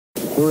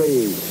3,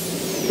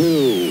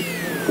 2,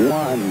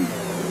 1,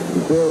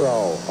 0.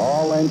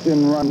 All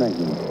engine running.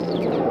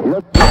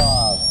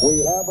 Liftoff. We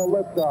have a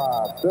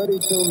liftoff.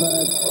 32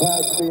 minutes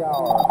past the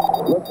hour.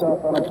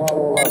 Liftoff on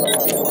Apollo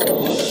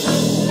 11.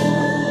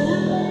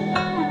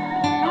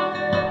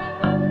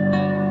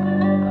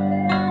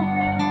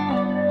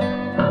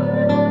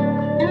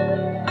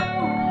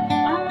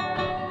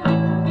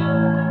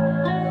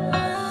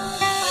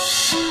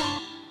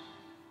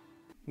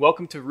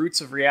 Welcome to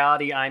Roots of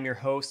Reality. I'm your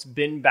host,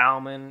 Ben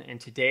Baumann, and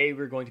today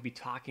we're going to be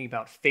talking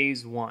about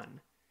Phase 1,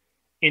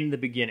 in the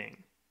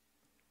beginning.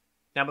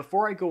 Now,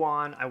 before I go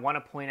on, I want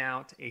to point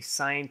out a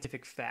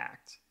scientific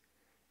fact,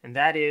 and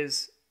that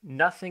is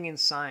nothing in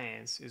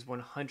science is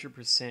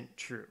 100%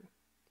 true.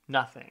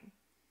 Nothing.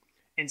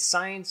 In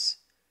science,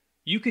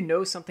 you can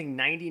know something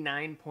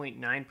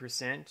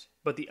 99.9%,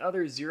 but the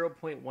other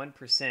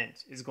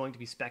 0.1% is going to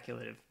be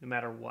speculative no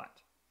matter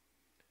what.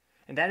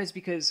 And that is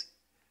because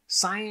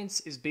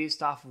science is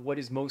based off of what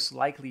is most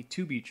likely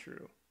to be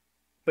true,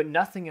 but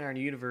nothing in our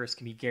universe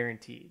can be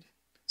guaranteed.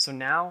 So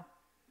now,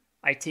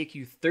 I take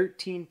you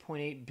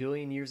 13.8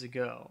 billion years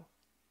ago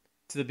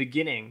to the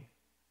beginning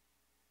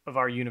of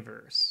our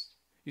universe.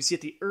 You see,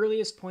 at the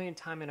earliest point in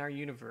time in our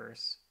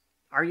universe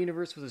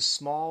was a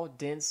small,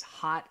 dense,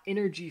 hot,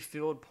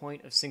 energy-filled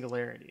point of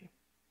singularity.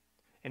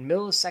 And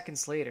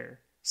milliseconds later,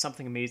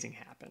 something amazing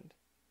happened.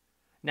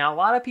 Now, a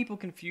lot of people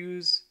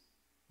confuse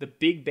the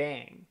Big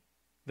Bang,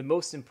 the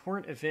most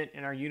important event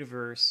in our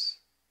universe,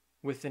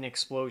 with an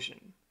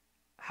explosion.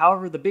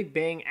 However, the Big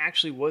Bang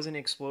actually was an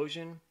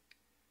explosion.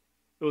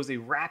 It was a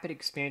rapid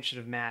expansion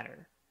of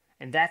matter.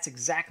 And that's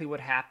exactly what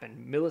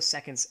happened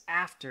milliseconds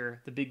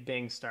after the Big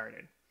Bang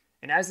started.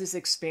 And as this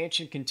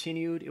expansion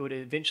continued, it would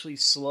eventually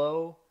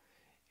slow.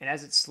 And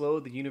as it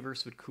slowed, the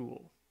universe would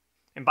cool.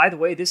 And by the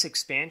way, this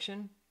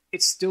expansion,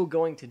 it's still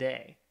going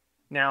today.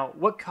 Now,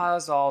 what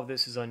caused all of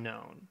this is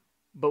unknown.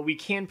 But we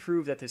can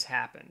prove that this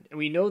happened. And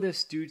we know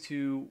this due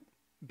to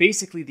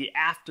basically the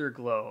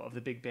afterglow of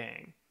the Big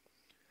Bang.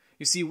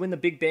 You see, when the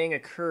Big Bang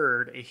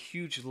occurred, a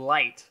huge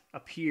light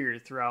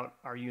appeared throughout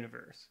our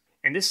universe.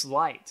 And this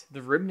light,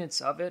 the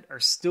remnants of it,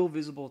 are still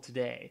visible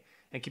today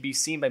and can be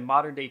seen by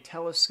modern-day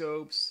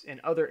telescopes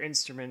and other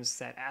instruments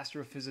that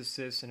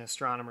astrophysicists and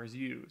astronomers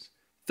use.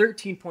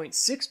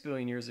 13.6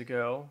 billion years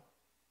ago,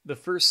 the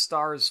first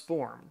stars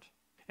formed.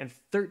 And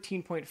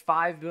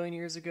 13.5 billion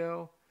years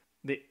ago,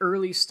 the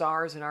early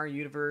stars in our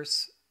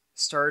universe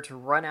started to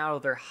run out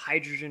of their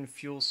hydrogen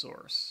fuel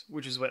source,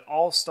 which is what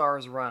all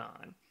stars run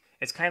on.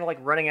 It's kind of like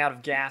running out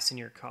of gas in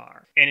your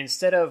car. And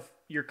instead of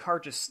your car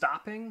just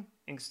stopping,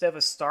 instead of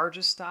a star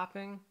just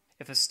stopping,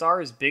 if a star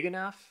is big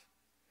enough,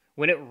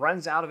 when it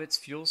runs out of its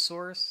fuel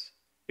source,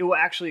 it will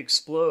actually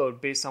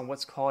explode based on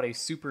what's called a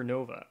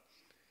supernova.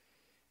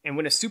 And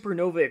when a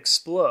supernova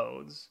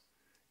explodes,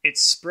 it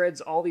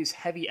spreads all these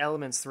heavy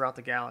elements throughout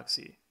the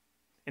galaxy.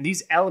 And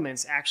these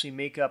elements actually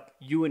make up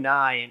you and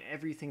I and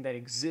everything that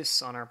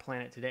exists on our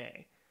planet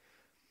today.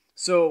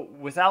 So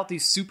without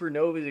these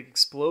supernovas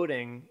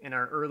exploding in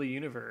our early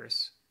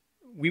universe,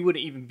 we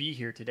wouldn't even be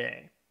here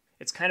today.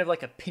 It's kind of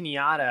like a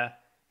piñata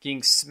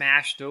getting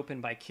smashed open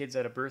by kids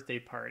at a birthday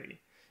party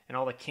and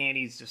all the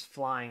candy's just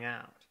flying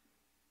out.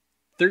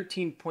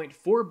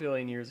 13.4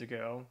 billion years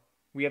ago,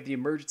 we have the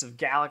emergence of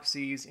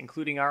galaxies,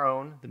 including our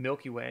own, the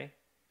Milky Way.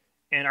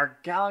 And our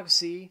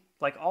galaxy,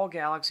 like all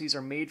galaxies,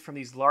 are made from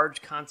these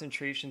large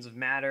concentrations of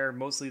matter,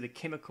 mostly the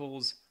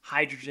chemicals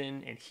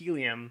hydrogen and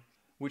helium,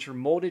 which are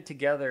molded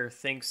together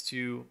thanks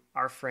to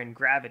our friend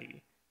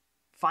gravity.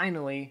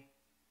 Finally,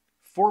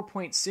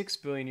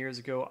 4.6 billion years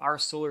ago, our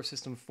solar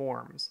system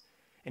forms.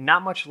 And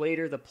not much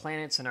later, the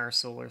planets in our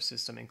solar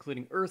system,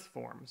 including Earth,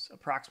 forms,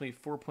 approximately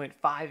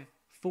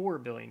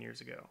 4.54 billion years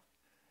ago.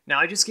 Now,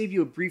 I just gave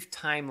you a brief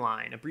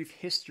timeline, a brief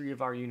history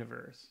of our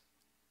universe.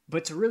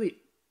 But to really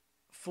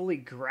fully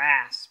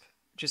grasp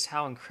just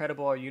how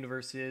incredible our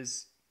universe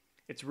is,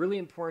 it's really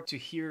important to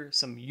hear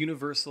some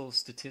universal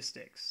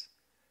statistics,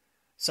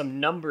 some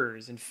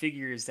numbers and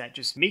figures that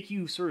just make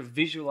you sort of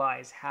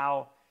visualize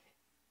how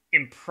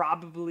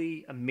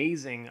improbably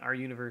amazing our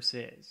universe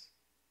is.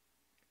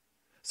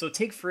 So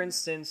take, for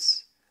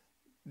instance,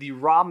 the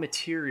raw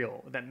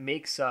material that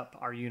makes up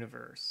our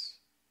universe.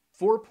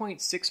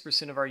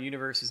 4.6% of our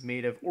universe is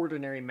made of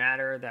ordinary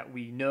matter that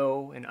we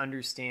know and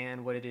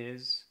understand what it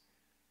is.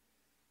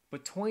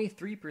 But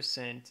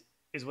 23%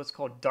 is what's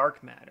called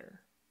dark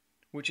matter,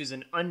 which is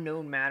an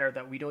unknown matter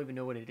that we don't even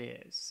know what it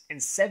is. And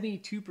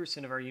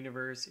 72% of our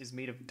universe is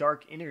made of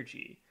dark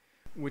energy,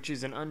 which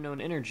is an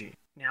unknown energy.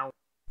 Now,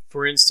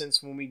 for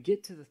instance, when we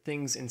get to the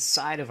things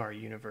inside of our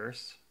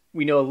universe,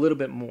 we know a little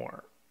bit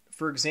more.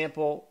 For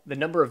example, the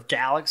number of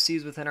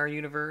galaxies within our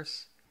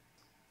universe.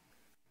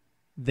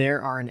 There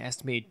are an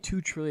estimated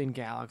 2 trillion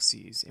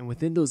galaxies, and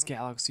within those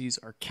galaxies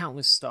are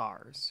countless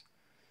stars.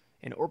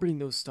 And orbiting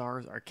those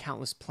stars are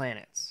countless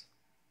planets.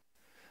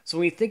 So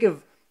when you think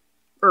of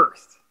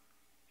Earth,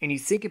 and you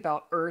think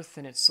about Earth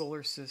and its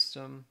solar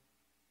system,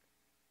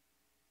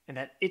 and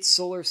that its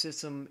solar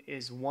system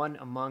is one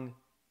among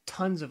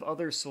tons of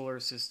other solar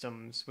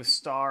systems with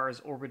stars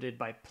orbited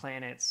by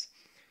planets.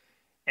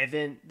 And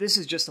then this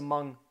is just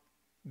among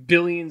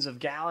billions of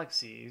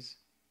galaxies.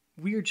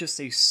 We are just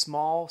a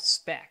small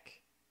speck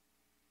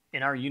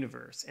in our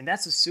universe. And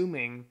that's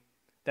assuming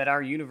that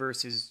our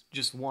universe is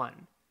just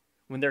one,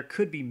 when there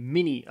could be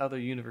many other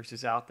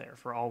universes out there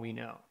for all we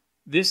know.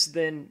 This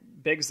then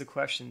begs the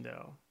question,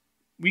 though.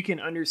 We can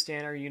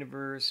understand our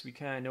universe, we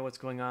kind of know what's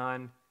going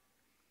on,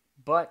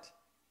 but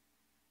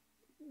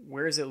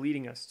where is it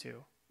leading us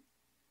to?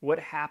 What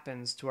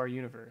happens to our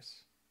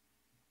universe?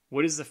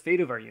 What is the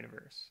fate of our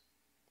universe?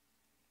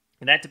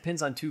 And that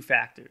depends on two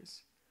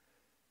factors.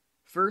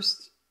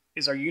 First,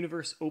 is our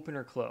universe open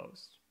or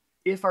closed?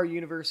 If our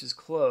universe is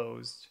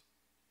closed,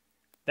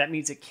 that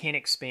means it can't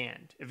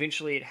expand.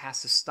 Eventually, it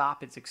has to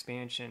stop its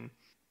expansion,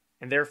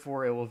 and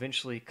therefore it will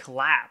eventually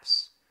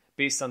collapse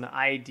based on the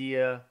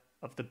idea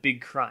of the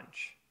big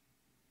crunch.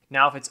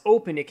 Now, if it's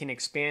open, it can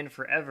expand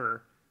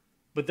forever,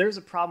 but there's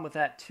a problem with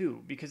that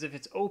too, because if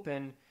it's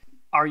open,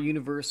 our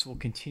universe will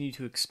continue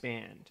to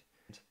expand.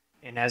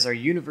 And as our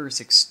universe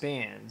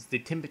expands, the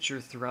temperature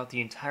throughout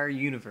the entire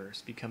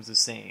universe becomes the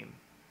same.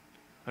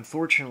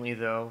 Unfortunately,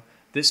 though,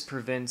 this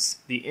prevents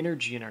the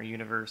energy in our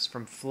universe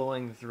from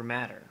flowing through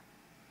matter,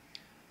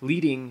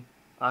 leading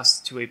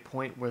us to a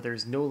point where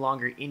there's no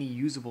longer any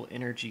usable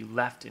energy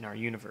left in our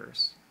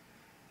universe.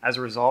 As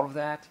a result of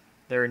that,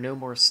 there are no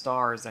more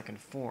stars that can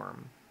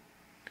form,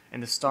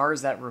 and the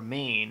stars that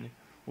remain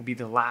will be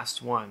the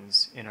last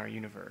ones in our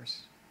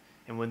universe.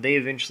 And when they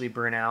eventually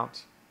burn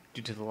out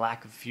due to the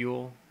lack of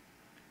fuel,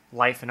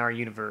 life in our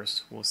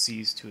universe will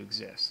cease to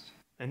exist.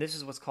 And this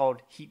is what's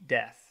called heat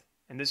death.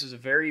 And this is a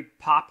very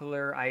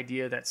popular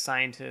idea that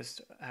scientists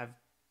have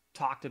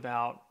talked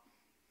about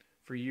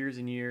for years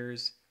and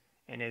years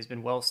and has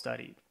been well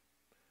studied.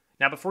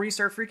 Now, before you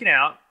start freaking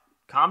out,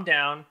 calm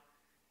down.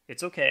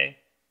 It's okay.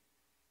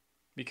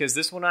 Because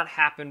this will not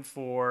happen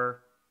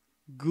for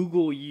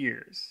Google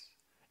years.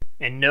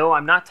 And no,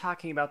 I'm not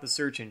talking about the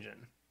search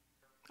engine.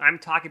 I'm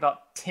talking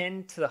about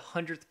 10 to the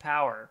 100th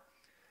power.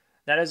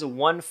 That is a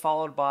 1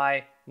 followed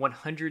by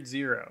 100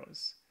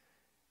 zeros.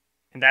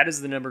 And that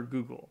is the number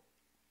Google.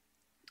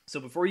 So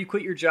before you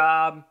quit your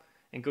job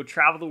and go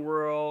travel the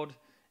world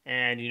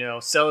and,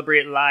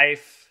 celebrate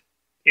life,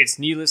 it's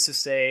needless to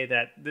say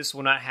that this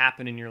will not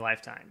happen in your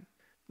lifetime.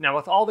 Now,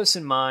 with all this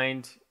in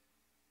mind,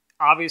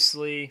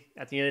 obviously,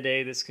 at the end of the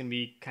day, this can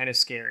be kind of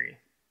scary.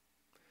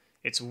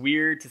 It's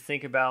weird to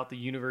think about the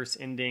universe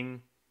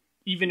ending,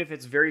 even if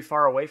it's very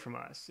far away from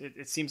us.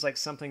 It seems like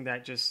something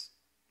that just,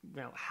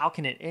 how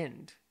can it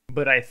end?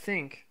 But I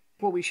think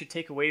what we should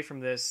take away from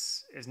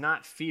this is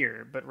not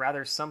fear, but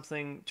rather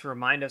something to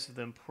remind us of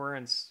the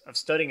importance of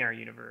studying our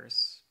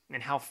universe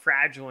and how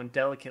fragile and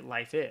delicate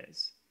life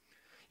is.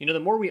 The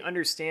more we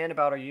understand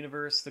about our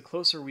universe, the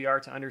closer we are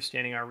to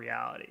understanding our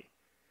reality.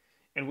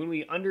 And when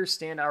we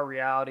understand our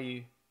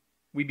reality,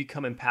 we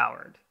become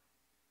empowered.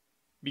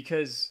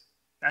 Because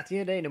at the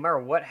end of the day, no matter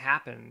what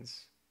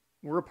happens,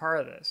 we're a part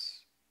of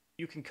this.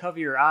 You can cover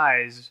your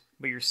eyes,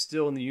 but you're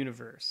still in the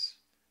universe.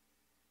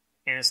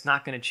 And it's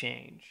not going to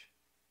change.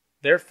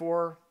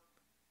 Therefore,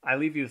 I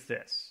leave you with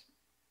this.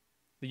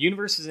 The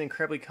universe is an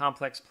incredibly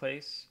complex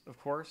place, of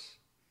course.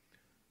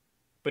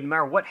 But no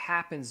matter what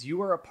happens,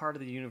 you are a part of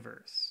the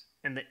universe.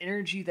 And the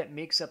energy that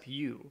makes up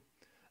you,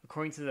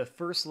 according to the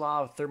first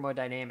law of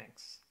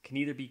thermodynamics, can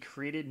neither be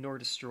created nor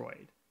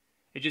destroyed.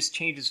 It just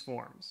changes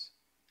forms.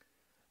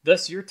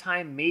 Thus, your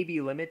time may be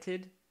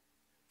limited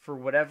for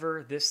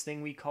whatever this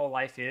thing we call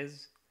life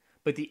is,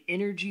 but the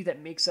energy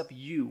that makes up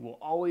you will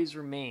always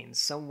remain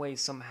some way,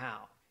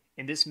 somehow,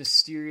 in this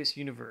mysterious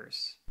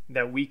universe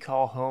that we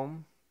call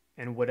home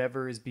and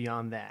whatever is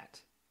beyond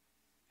that.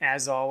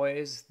 As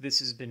always, this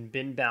has been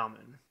Ben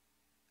Baumann.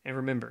 And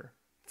remember,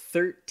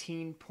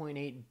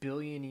 13.8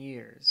 billion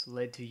years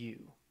led to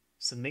you.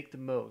 So make the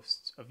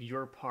most of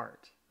your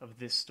part of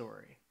this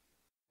story.